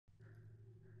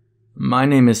My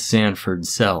name is Sanford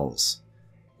Sells.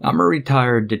 I'm a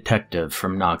retired detective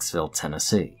from Knoxville,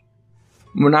 Tennessee.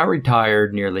 When I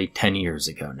retired nearly 10 years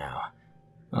ago now,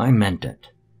 I meant it.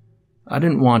 I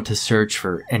didn't want to search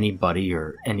for anybody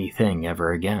or anything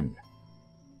ever again.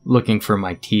 Looking for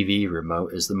my TV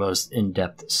remote is the most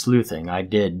in-depth sleuthing I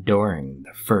did during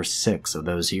the first 6 of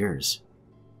those years.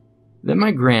 Then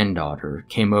my granddaughter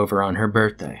came over on her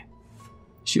birthday.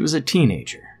 She was a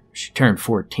teenager. She turned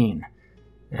 14.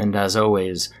 And as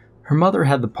always, her mother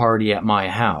had the party at my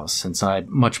house since I had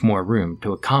much more room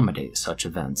to accommodate such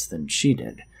events than she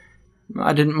did.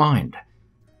 I didn't mind.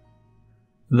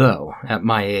 Though, at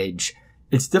my age,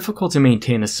 it's difficult to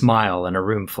maintain a smile in a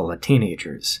room full of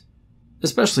teenagers,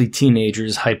 especially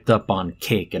teenagers hyped up on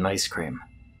cake and ice cream.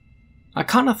 I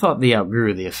kinda thought they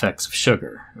outgrew the effects of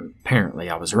sugar. Apparently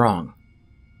I was wrong.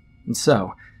 And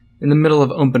so, in the middle of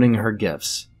opening her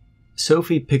gifts,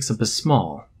 Sophie picks up a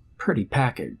small, pretty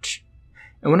package.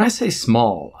 And when I say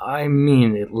small, I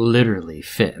mean it literally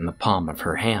fit in the palm of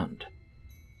her hand.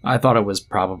 I thought it was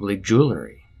probably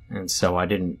jewelry, and so I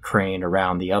didn't crane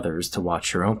around the others to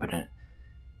watch her open it.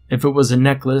 If it was a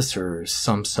necklace or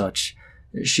some such,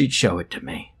 she'd show it to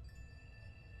me.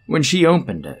 When she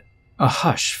opened it, a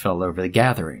hush fell over the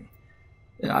gathering.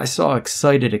 I saw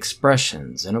excited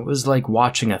expressions, and it was like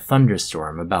watching a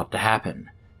thunderstorm about to happen.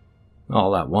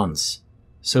 All at once,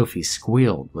 Sophie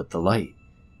squealed with delight,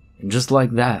 and just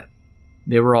like that,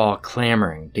 they were all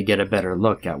clamoring to get a better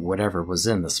look at whatever was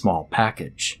in the small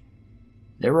package.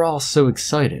 They were all so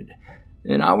excited,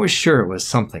 and I was sure it was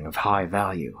something of high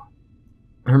value.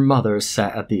 Her mother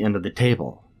sat at the end of the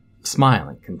table,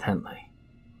 smiling contently.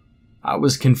 I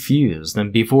was confused,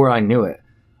 and before I knew it,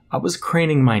 I was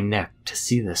craning my neck to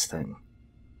see this thing.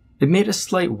 It made a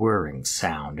slight whirring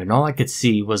sound, and all I could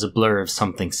see was a blur of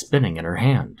something spinning in her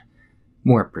hand.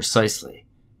 More precisely,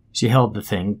 she held the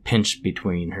thing pinched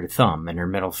between her thumb and her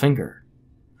middle finger.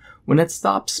 When it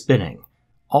stopped spinning,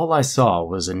 all I saw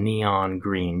was a neon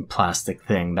green plastic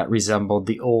thing that resembled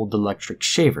the old electric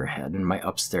shaver head in my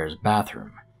upstairs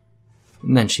bathroom.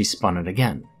 And then she spun it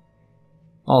again.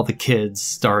 All the kids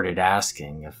started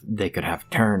asking if they could have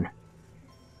a turn.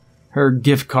 Her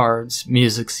gift cards,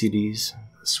 music CDs,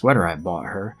 the sweater I bought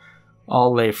her,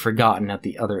 all lay forgotten at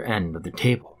the other end of the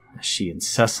table as she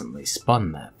incessantly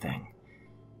spun that thing,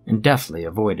 and deftly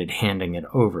avoided handing it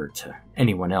over to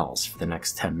anyone else for the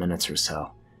next 10 minutes or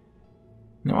so.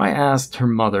 Now I asked her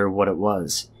mother what it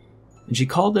was, and she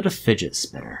called it a fidget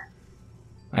spinner.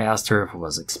 I asked her if it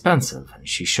was expensive, and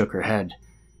she shook her head.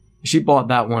 She bought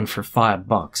that one for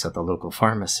 $5 at the local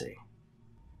pharmacy.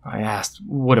 I asked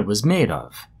what it was made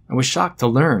of. I was shocked to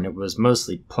learn it was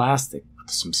mostly plastic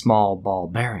with some small ball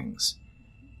bearings.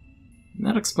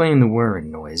 That explained the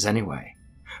whirring noise anyway,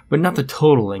 but not the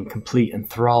total and complete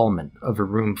enthrallment of a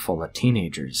room full of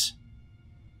teenagers.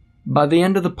 By the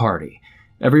end of the party,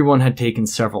 everyone had taken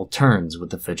several turns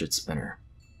with the fidget spinner,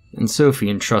 and Sophie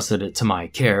entrusted it to my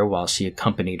care while she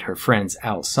accompanied her friends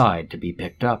outside to be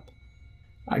picked up.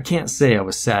 I can't say I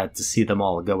was sad to see them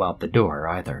all go out the door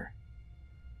either.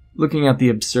 Looking at the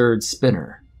absurd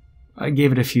spinner, I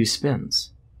gave it a few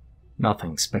spins.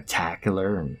 Nothing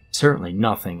spectacular, and certainly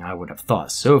nothing I would have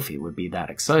thought Sophie would be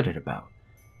that excited about.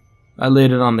 I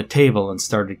laid it on the table and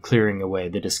started clearing away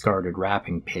the discarded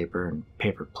wrapping paper and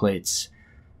paper plates,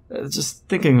 just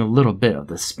thinking a little bit of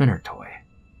the spinner toy.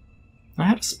 I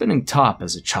had a spinning top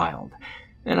as a child,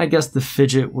 and I guess the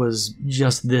fidget was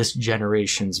just this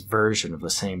generation's version of the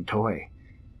same toy.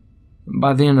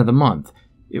 By the end of the month,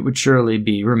 it would surely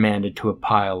be remanded to a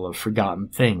pile of forgotten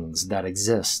things that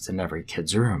exist in every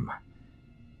kid's room.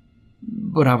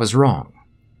 But I was wrong.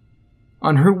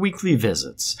 On her weekly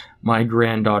visits, my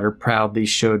granddaughter proudly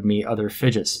showed me other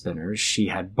fidget spinners she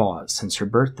had bought since her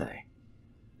birthday.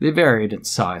 They varied in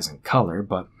size and color,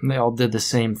 but they all did the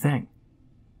same thing.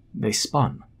 They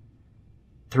spun.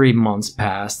 3 months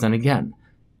passed, and again,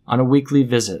 on a weekly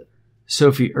visit,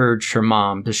 Sophie urged her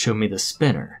mom to show me the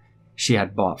spinner she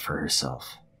had bought for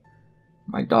herself.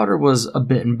 My daughter was a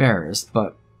bit embarrassed,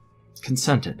 but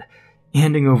consented,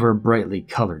 handing over a brightly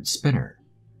colored spinner.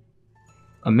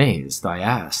 Amazed, I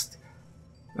asked,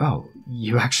 "Oh,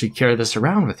 you actually carry this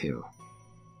around with you?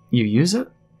 You use it?"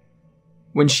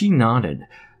 When she nodded,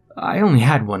 I only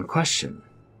had one question.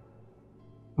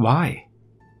 Why?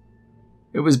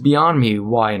 It was beyond me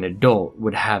why an adult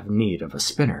would have need of a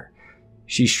spinner.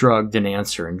 She shrugged in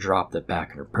answer and dropped it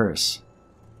back in her purse.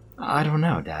 "I don't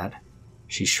know, Dad,"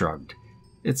 she shrugged.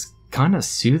 "It's kinda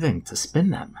soothing to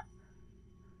spin them."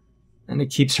 "And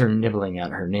it keeps her nibbling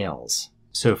at her nails,"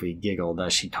 Sophie giggled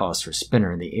as she tossed her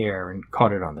spinner in the air and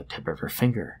caught it on the tip of her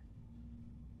finger.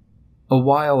 A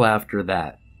while after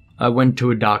that, I went to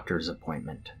a doctor's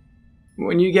appointment.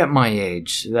 When you get my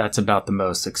age, that's about the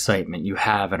most excitement you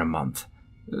have in a month.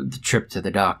 The trip to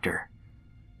the doctor.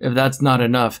 If that's not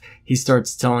enough, he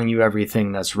starts telling you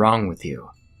everything that's wrong with you,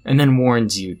 and then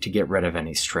warns you to get rid of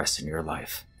any stress in your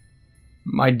life.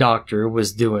 My doctor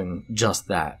was doing just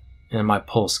that, and my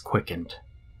pulse quickened.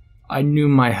 I knew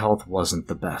my health wasn't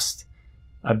the best.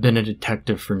 I've been a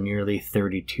detective for nearly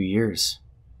 32 years.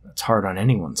 That's hard on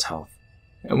anyone's health.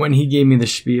 And when he gave me the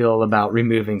spiel about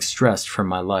removing stress from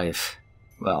my life,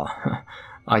 well,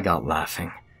 I got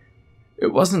laughing.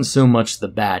 It wasn't so much the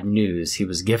bad news he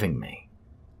was giving me,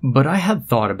 but I had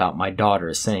thought about my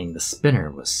daughter saying the spinner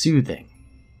was soothing,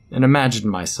 and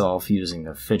imagined myself using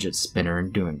a fidget spinner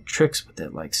and doing tricks with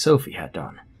it like Sophie had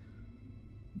done.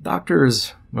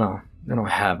 Doctors, well, they don't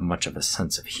have much of a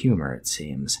sense of humor, it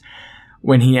seems.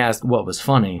 When he asked what was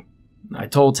funny, I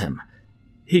told him.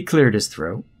 He cleared his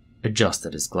throat,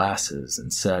 adjusted his glasses,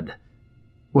 and said,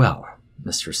 "Well,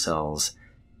 Mr. Sells,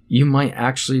 you might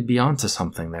actually be onto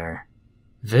something there.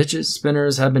 Fidget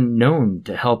spinners have been known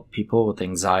to help people with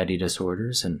anxiety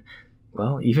disorders and,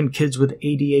 well, even kids with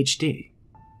ADHD.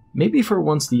 Maybe for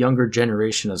once the younger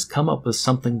generation has come up with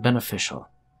something beneficial."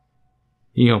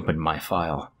 He opened my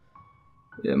file.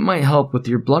 "It might help with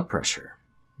your blood pressure.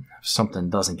 If something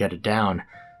doesn't get it down,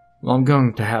 well, I'm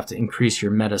going to have to increase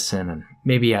your medicine and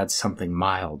maybe add something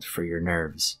mild for your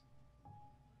nerves."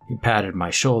 He patted my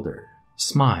shoulder,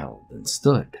 smiled, and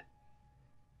stood.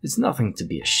 "It's nothing to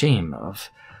be ashamed of.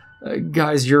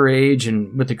 Guys your age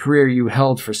and with the career you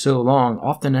held for so long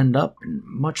often end up in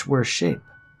much worse shape.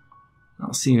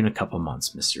 I'll see you in a couple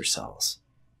months, Mr. Sells."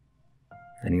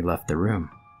 Then he left the room.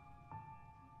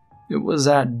 It was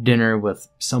at dinner with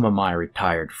some of my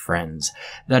retired friends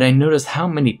that I noticed how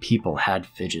many people had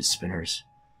fidget spinners.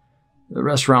 The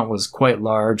restaurant was quite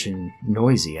large and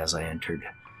noisy as I entered.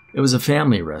 It was a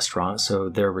family restaurant, so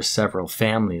there were several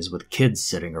families with kids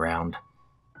sitting around.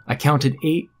 I counted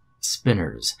 8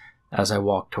 spinners as I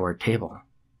walked to our table.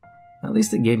 At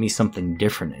least it gave me something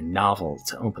different and novel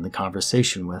to open the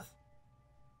conversation with.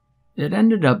 It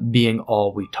ended up being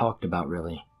all we talked about,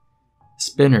 really.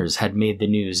 Spinners had made the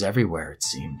news everywhere, it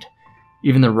seemed.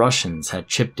 Even the Russians had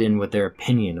chipped in with their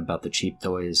opinion about the cheap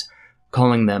toys,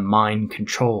 calling them mind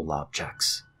control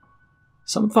objects.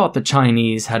 Some thought the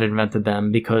Chinese had invented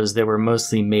them because they were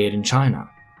mostly made in China.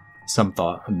 Some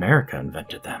thought America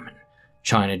invented them, and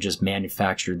China just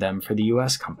manufactured them for the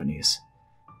US companies.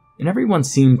 And everyone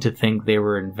seemed to think they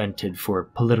were invented for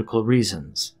political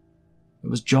reasons.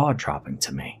 It was jaw-dropping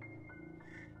to me.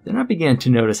 Then I began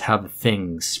to notice how the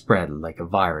things spread like a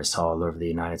virus all over the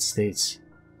United States.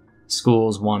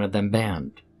 Schools wanted them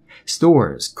banned.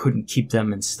 Stores couldn't keep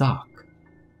them in stock.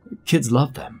 Kids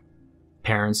loved them.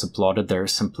 Parents applauded their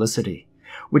simplicity,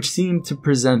 which seemed to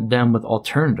present them with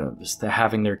alternatives to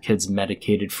having their kids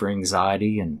medicated for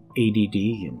anxiety and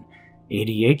ADD and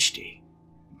ADHD.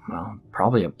 Well,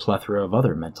 probably a plethora of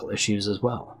other mental issues as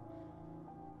well.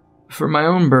 For my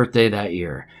own birthday that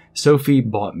year, Sophie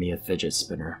bought me a fidget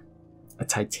spinner, a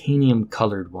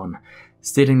titanium-colored one,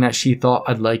 stating that she thought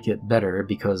I'd like it better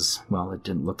because, well, it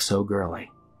didn't look so girly.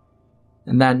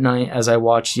 And that night, as I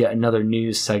watched yet another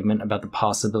news segment about the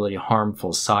possibility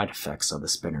harmful side effects of the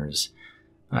spinners,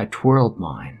 I twirled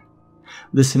mine,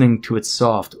 listening to its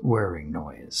soft whirring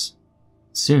noise.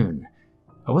 Soon,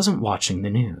 I wasn't watching the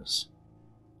news.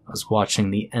 I was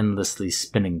watching the endlessly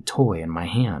spinning toy in my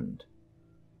hand.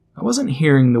 I wasn't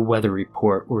hearing the weather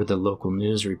report or the local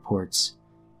news reports.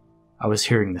 I was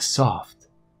hearing the soft,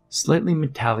 slightly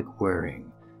metallic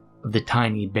whirring of the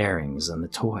tiny bearings on the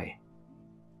toy.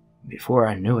 Before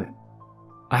I knew it,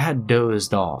 I had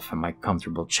dozed off in my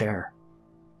comfortable chair.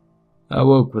 I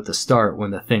woke with a start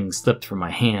when the thing slipped from my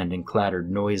hand and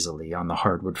clattered noisily on the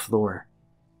hardwood floor.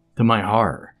 To my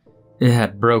horror, it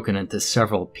had broken into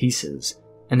several pieces,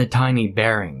 and the tiny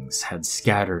bearings had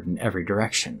scattered in every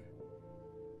direction.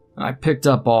 I picked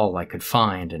up all I could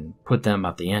find and put them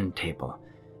at the end table,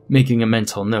 making a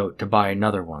mental note to buy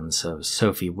another one so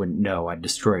Sophie wouldn't know I'd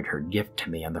destroyed her gift to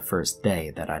me on the first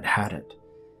day that I'd had it.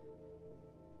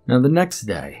 Now the next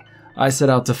day, I set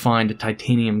out to find a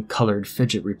titanium-colored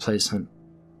fidget replacement.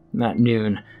 At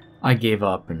noon, I gave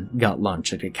up and got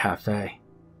lunch at a cafe.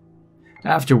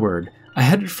 Afterward, I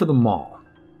headed for the mall.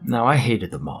 Now I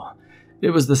hated the mall. It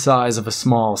was the size of a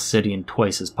small city and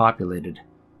twice as populated.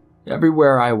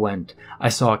 Everywhere I went, I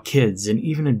saw kids and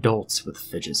even adults with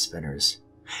fidget spinners.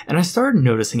 And I started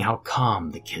noticing how calm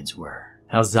the kids were,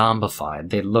 how zombified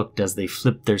they looked as they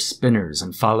flipped their spinners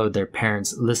and followed their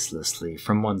parents listlessly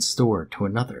from one store to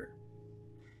another.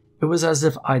 It was as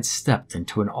if I'd stepped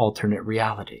into an alternate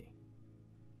reality.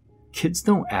 Kids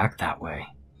don't act that way.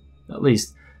 At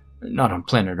least, not on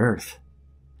planet Earth.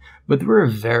 But there were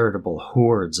veritable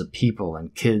hordes of people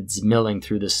and kids milling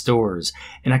through the stores,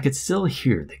 and I could still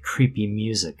hear the creepy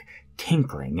music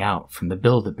tinkling out from the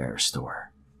Build-A-Bear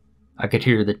store. I could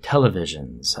hear the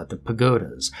televisions at the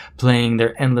pagodas playing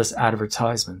their endless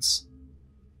advertisements.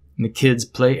 The kids'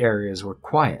 play areas were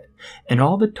quiet, and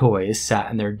all the toys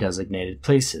sat in their designated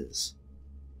places.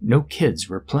 No kids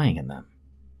were playing in them.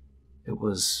 It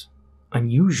was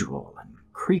unusual and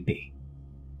creepy.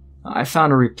 I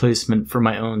found a replacement for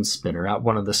my own spinner at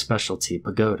one of the specialty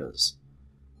pagodas.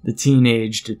 The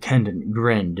teenaged attendant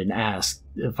grinned and asked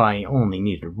if I only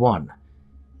needed one,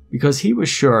 because he was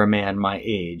sure a man my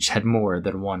age had more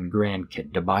than one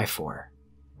grandkid to buy for.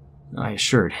 I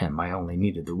assured him I only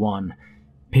needed the one,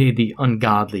 paid the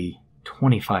ungodly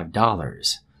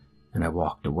 $25, and I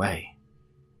walked away.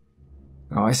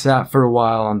 I sat for a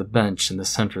while on the bench in the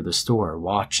center of the store,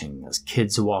 watching as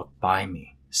kids walked by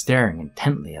me, staring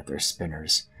intently at their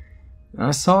spinners. And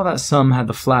I saw that some had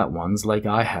the flat ones like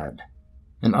I had,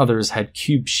 and others had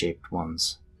cube-shaped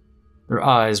ones. Their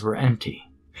eyes were empty.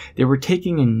 They were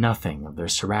taking in nothing of their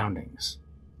surroundings.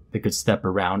 They could step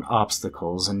around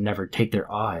obstacles and never take their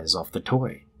eyes off the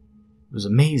toy. It was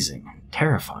amazing and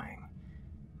terrifying.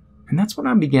 And that's when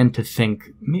I began to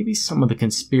think maybe some of the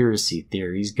conspiracy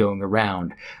theories going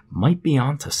around might be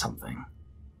onto something.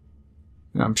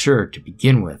 And I'm sure to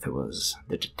begin with it was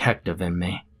the detective in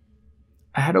me.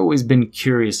 I had always been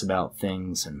curious about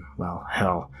things, and, well,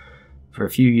 hell, for a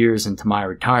few years into my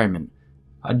retirement,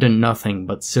 I'd done nothing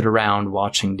but sit around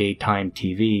watching daytime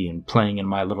TV and playing in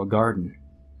my little garden.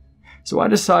 So I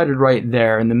decided right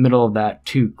there in the middle of that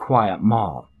too quiet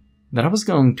mall that I was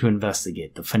going to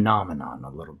investigate the phenomenon a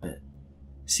little bit,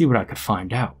 see what I could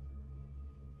find out.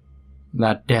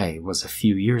 That day was a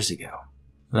few years ago.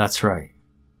 That's right,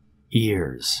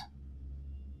 years.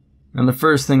 And the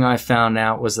first thing I found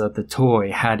out was that the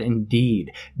toy had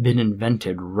indeed been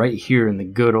invented right here in the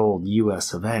good old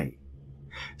US of A.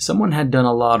 Someone had done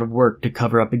a lot of work to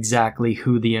cover up exactly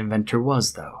who the inventor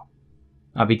was, though.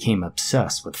 I became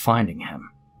obsessed with finding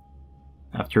him.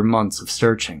 After months of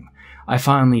searching, I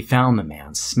finally found the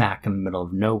man smack in the middle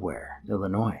of nowhere,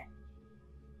 Illinois.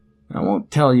 I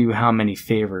won't tell you how many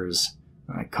favors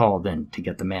I called in to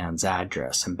get the man's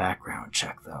address and background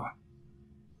check, though.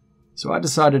 So I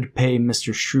decided to pay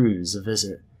Mr. Shrews a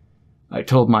visit. I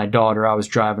told my daughter I was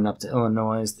driving up to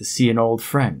Illinois to see an old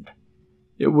friend.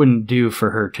 It wouldn't do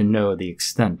for her to know the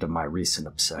extent of my recent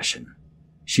obsession.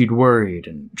 She'd worried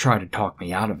and tried to talk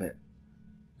me out of it.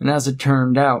 And as it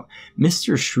turned out,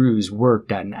 Mr. Shrews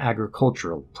worked at an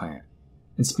agricultural plant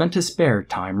and spent his spare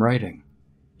time writing.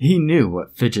 He knew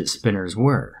what fidget spinners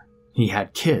were. He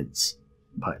had kids,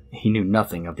 but he knew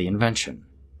nothing of the invention.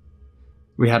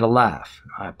 We had a laugh.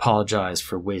 I apologized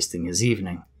for wasting his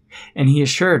evening, and he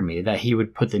assured me that he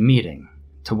would put the meeting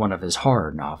to one of his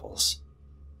horror novels.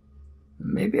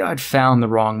 Maybe I'd found the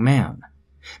wrong man.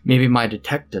 Maybe my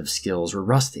detective skills were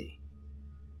rusty.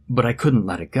 But I couldn't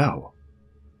let it go.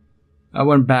 I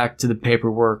went back to the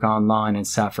paperwork online and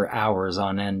sat for hours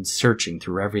on end searching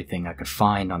through everything I could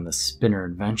find on the spinner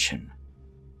invention.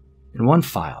 In one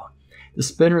file, the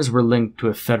spinners were linked to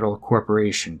a federal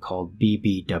corporation called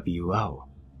BBWO.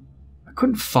 I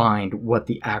couldn't find what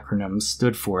the acronym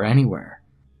stood for anywhere,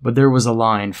 but there was a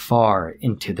line far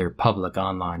into their public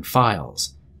online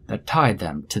files that tied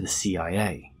them to the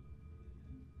CIA.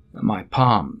 My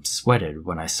palm sweated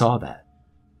when I saw that.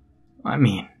 I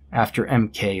mean, after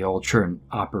MK Ultra and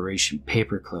Operation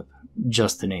Paperclip,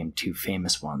 just to name two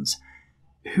famous ones,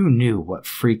 who knew what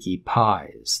freaky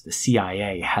pies the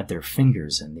CIA had their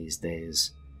fingers in these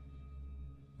days?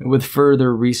 With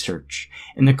further research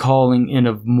and the calling in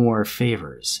of more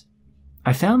favors,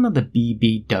 I found that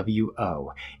the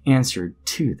BBWO answered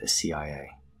to the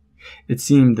CIA. It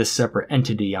seemed a separate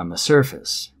entity on the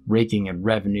surface, raking in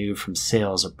revenue from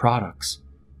sales of products,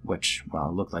 which,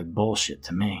 well, looked like bullshit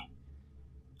to me.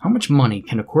 How much money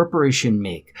can a corporation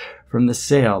make from the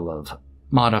sale of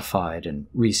modified and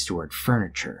restored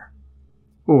furniture?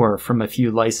 Or from a few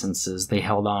licenses they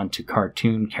held on to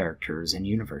cartoon characters and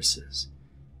universes?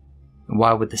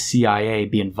 Why would the CIA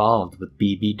be involved with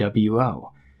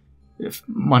BBWO if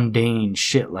mundane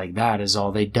shit like that is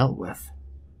all they dealt with?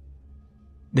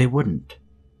 They wouldn't.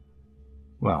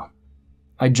 Well,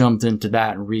 I jumped into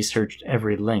that and researched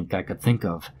every link I could think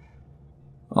of.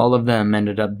 All of them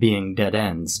ended up being dead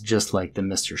ends, just like the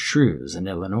Mr. Shrews in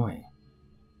Illinois.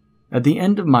 At the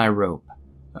end of my rope,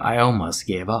 I almost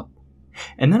gave up.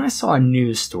 And then I saw a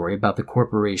news story about the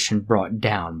corporation brought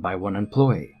down by one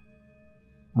employee.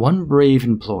 One brave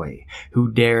employee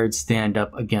who dared stand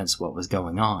up against what was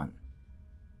going on.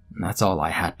 That's all I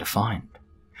had to find.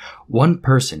 One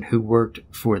person who worked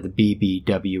for the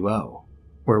BBWO,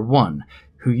 or one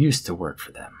who used to work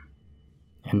for them.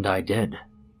 And I did.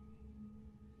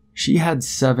 She had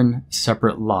 7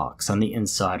 separate locks on the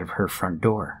inside of her front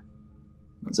door.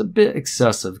 It's a bit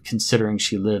excessive considering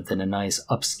she lived in a nice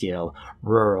upscale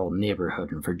rural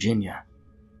neighborhood in Virginia.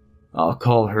 I'll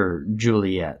call her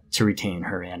Juliet to retain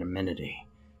her anonymity.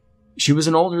 She was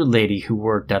an older lady who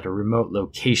worked at a remote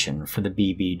location for the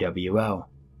BBWO.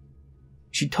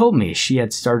 She told me she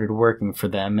had started working for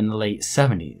them in the late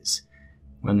 70s,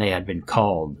 when they had been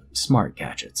called smart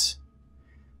gadgets.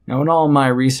 Now, in all my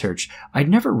research, I'd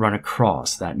never run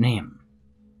across that name,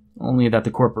 only that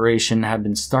the corporation had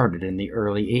been started in the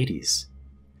early 80s.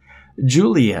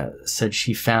 Julia said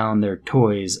she found their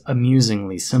toys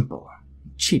amusingly simple,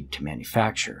 cheap to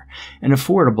manufacture, and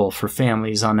affordable for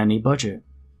families on any budget.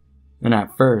 And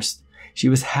at first, she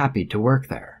was happy to work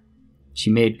there. She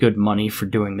made good money for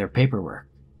doing their paperwork.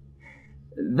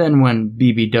 Then when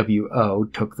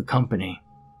BBWO took the company,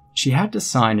 she had to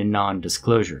sign a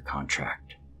non-disclosure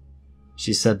contract.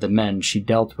 She said the men she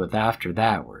dealt with after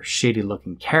that were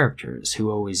shady-looking characters who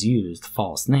always used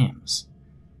false names.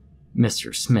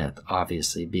 Mr. Smith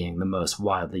obviously being the most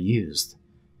widely used.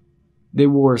 They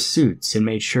wore suits and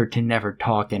made sure to never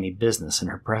talk any business in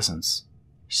her presence.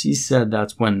 She said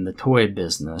that's when the toy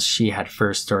business she had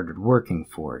first started working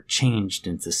for changed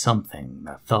into something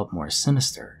that felt more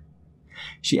sinister.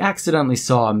 She accidentally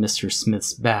saw Mr.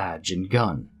 Smith's badge and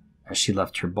gun as she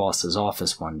left her boss's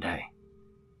office one day,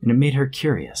 and it made her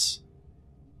curious.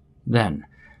 Then,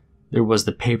 there was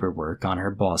the paperwork on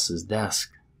her boss's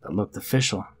desk that looked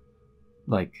official,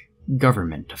 like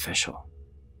government official,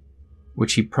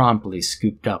 which he promptly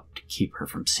scooped up to keep her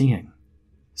from seeing.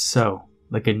 So,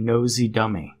 like a nosy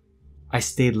dummy, I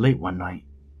stayed late one night.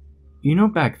 You know,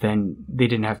 back then, they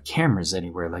didn't have cameras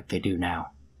anywhere like they do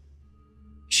now.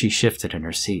 She shifted in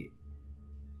her seat.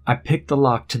 I picked the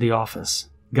lock to the office,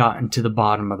 got into the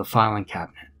bottom of the filing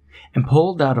cabinet, and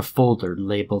pulled out a folder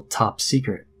labeled Top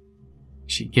Secret.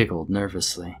 She giggled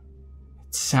nervously.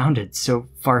 It sounded so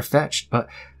far-fetched, but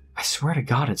I swear to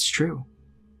God it's true.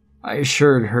 I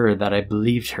assured her that I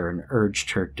believed her and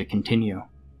urged her to continue.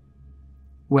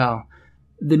 Well,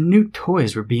 the new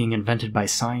toys were being invented by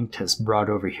scientists brought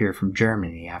over here from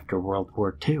Germany after World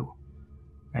War II.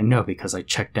 I know because I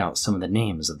checked out some of the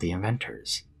names of the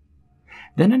inventors.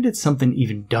 Then I did something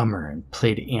even dumber and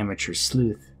played amateur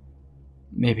sleuth.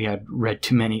 Maybe I'd read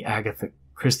too many Agatha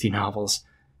Christie novels.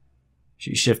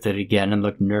 She shifted again and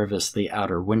looked nervously out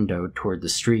her window toward the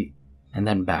street, and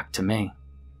then back to me.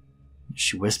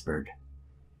 She whispered,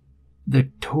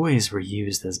 "The toys were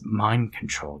used as mind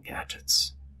control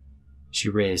gadgets." She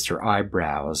raised her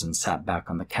eyebrows and sat back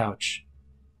on the couch.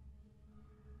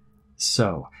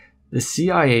 So, the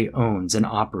CIA owns and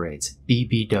operates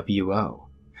BBWO,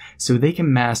 so they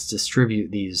can mass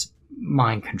distribute these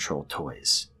mind control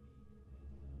toys.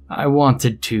 I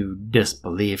wanted to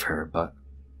disbelieve her, but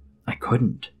I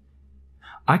couldn't.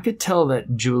 I could tell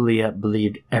that Juliet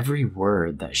believed every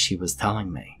word that she was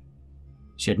telling me.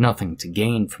 She had nothing to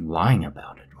gain from lying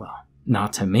about it. Well,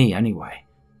 not to me, anyway.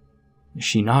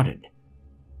 She nodded.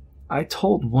 I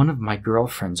told one of my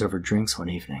girlfriends over drinks one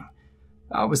evening.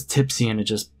 I was tipsy and it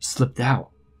just slipped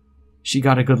out. She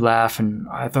got a good laugh and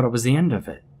I thought it was the end of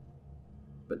it.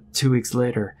 But 2 weeks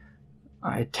later,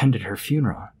 I attended her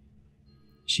funeral.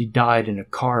 She died in a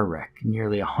car wreck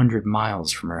nearly 100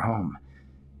 miles from her home.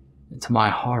 And to my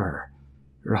horror,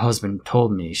 her husband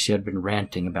told me she had been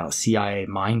ranting about CIA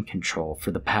mind control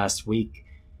for the past week,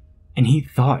 and he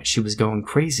thought she was going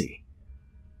crazy.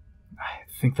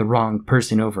 I think the wrong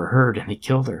person overheard and he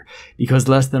killed her, because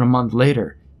less than a month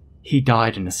later, he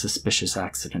died in a suspicious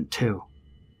accident too.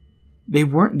 They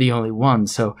weren't the only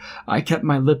ones, so I kept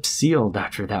my lips sealed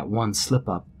after that one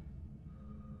slip-up.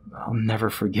 I'll never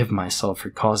forgive myself for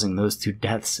causing those 2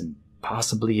 deaths and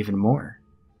possibly even more.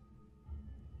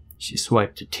 She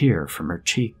swiped a tear from her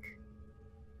cheek.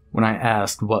 When I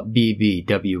asked what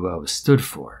BBWO stood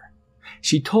for,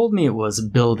 she told me it was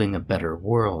Building a Better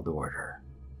World Order.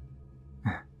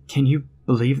 Can you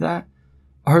believe that?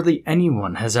 Hardly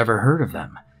anyone has ever heard of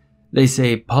them. They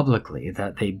say publicly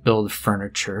that they build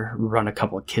furniture, run a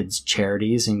couple of kids'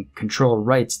 charities, and control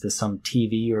rights to some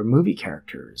TV or movie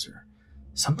characters, or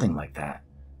something like that.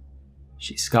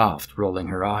 She scoffed, rolling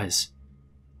her eyes.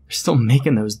 They're still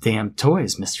making those damn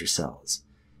toys, Mr. Sells.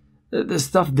 The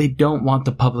stuff they don't want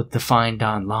the public to find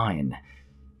online.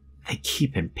 They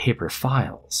keep in paper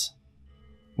files.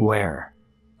 Where?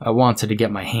 I wanted to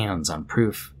get my hands on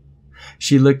proof.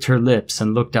 She licked her lips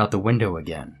and looked out the window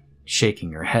again,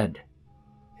 shaking her head.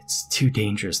 It's too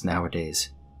dangerous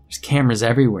nowadays. There's cameras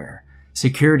everywhere,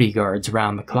 security guards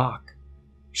around the clock."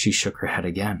 She shook her head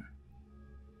again.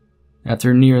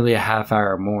 After nearly a half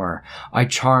hour more, I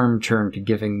charmed her into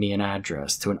giving me an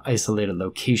address to an isolated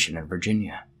location in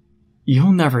Virginia.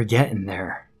 "You'll never get in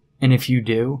there, and if you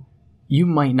do, you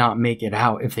might not make it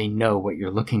out if they know what you're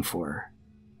looking for."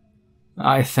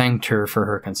 I thanked her for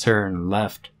her concern and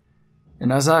left,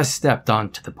 and as I stepped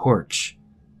onto the porch,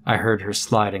 I heard her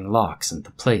sliding locks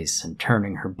into place and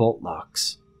turning her bolt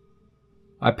locks.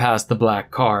 I passed the black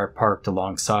car parked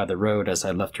alongside the road as I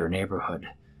left her neighborhood.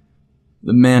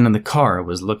 The man in the car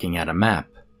was looking at a map.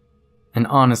 An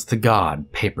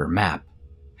honest-to-God paper map.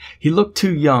 He looked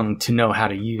too young to know how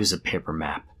to use a paper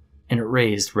map, and it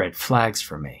raised red flags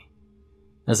for me.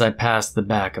 As I passed the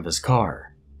back of his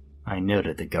car, I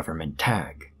noted the government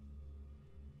tag.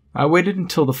 I waited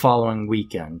until the following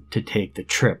weekend to take the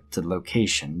trip to the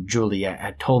location Juliet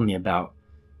had told me about,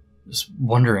 just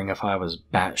wondering if I was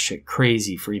batshit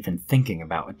crazy for even thinking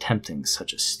about attempting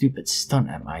such a stupid stunt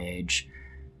at my age.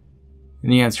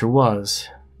 And the answer was,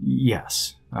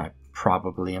 yes, I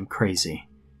probably am crazy.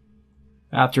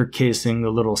 After casing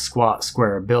the little squat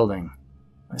square building,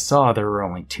 I saw there were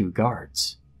only 2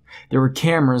 guards. There were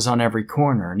cameras on every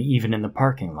corner and even in the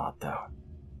parking lot, though.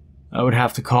 I would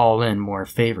have to call in more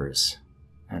favors,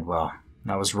 and well,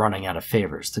 I was running out of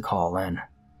favors to call in.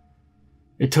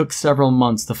 It took several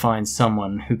months to find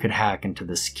someone who could hack into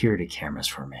the security cameras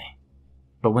for me.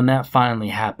 But when that finally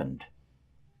happened,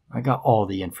 I got all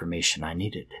the information I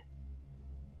needed.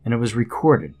 And it was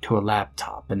recorded to a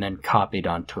laptop and then copied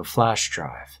onto a flash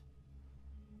drive.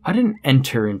 I didn't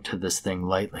enter into this thing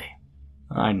lightly.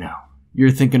 I know, you're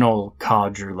thinking old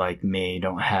codger like me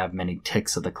don't have many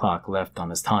ticks of the clock left on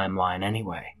his timeline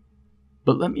anyway.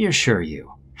 But let me assure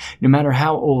you, no matter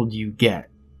how old you get,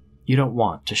 you don't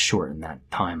want to shorten that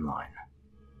timeline.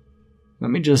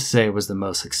 Let me just say it was the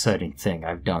most exciting thing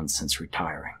I've done since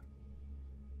retiring.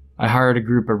 I hired a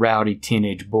group of rowdy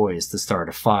teenage boys to start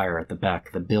a fire at the back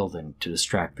of the building to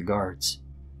distract the guards.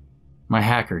 My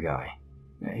hacker guy,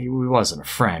 he wasn't a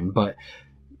friend, but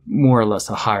more or less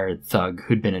a hired thug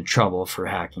who'd been in trouble for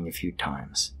hacking a few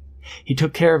times. He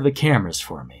took care of the cameras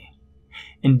for me,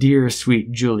 and dear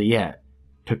sweet Juliet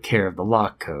took care of the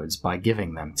lock codes by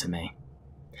giving them to me.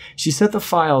 She said the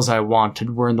files I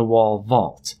wanted were in the wall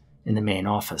vault in the main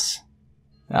office.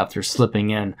 After slipping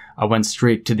in, I went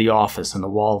straight to the office in the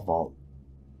wall vault.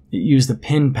 It used a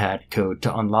pin pad code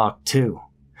to unlock too,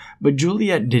 but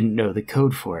Juliet didn't know the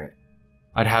code for it.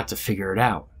 I'd have to figure it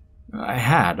out. I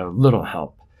had a little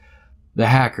help. The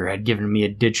hacker had given me a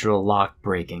digital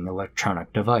lock-breaking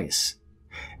electronic device,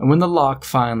 and when the lock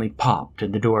finally popped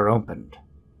and the door opened,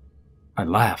 I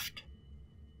laughed.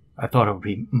 I thought it would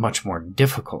be much more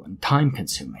difficult and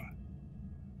time-consuming.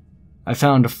 I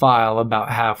found a file about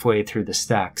halfway through the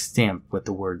stack stamped with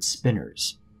the word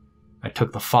spinners. I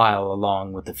took the file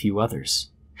along with a few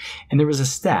others, and there was a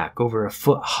stack over a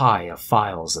foot high of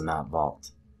files in that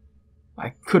vault. I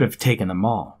could have taken them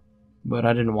all, but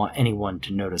I didn't want anyone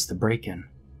to notice the break-in.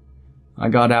 I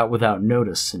got out without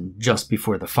notice, and just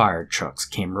before the fire trucks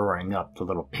came roaring up the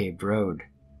little paved road.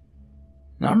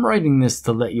 Now, I'm writing this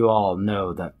to let you all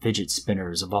know that fidget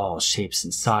spinners of all shapes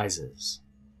and sizes,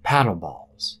 paddle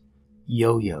balls,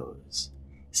 yo-yos,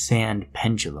 sand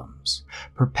pendulums,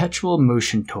 perpetual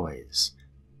motion toys,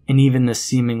 and even the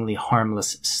seemingly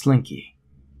harmless Slinky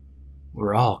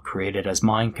were all created as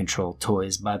mind control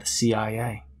toys by the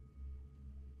CIA.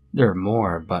 There are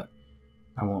more, but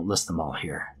I won't list them all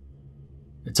here.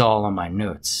 It's all on my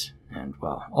notes, and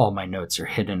well, all my notes are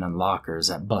hidden in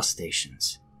lockers at bus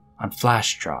stations, on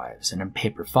flash drives, and in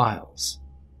paper files.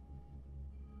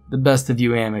 The best of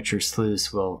you amateur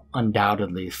sleuths will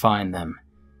undoubtedly find them,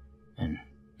 and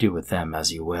do with them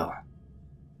as you will.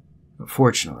 But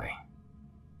fortunately,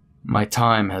 my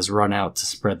time has run out to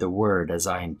spread the word as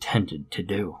I intended to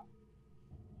do.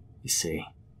 You see,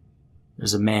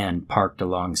 there's a man parked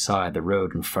alongside the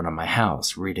road in front of my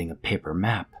house reading a paper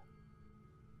map.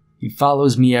 He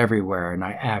follows me everywhere and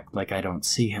I act like I don't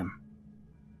see him.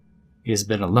 He has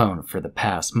been alone for the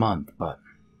past month, but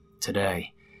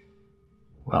today,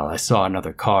 well, I saw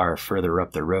another car further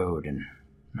up the road, and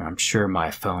I'm sure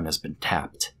my phone has been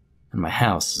tapped, and my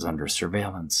house is under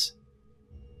surveillance.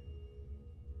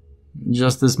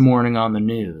 Just this morning on the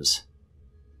news,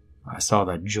 I saw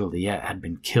that Juliet had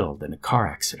been killed in a car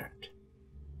accident.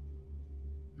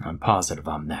 I'm positive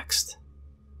I'm next.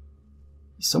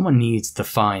 Someone needs to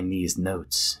find these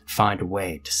notes and find a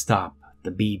way to stop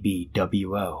the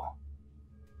BBWO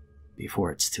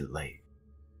before it's too late.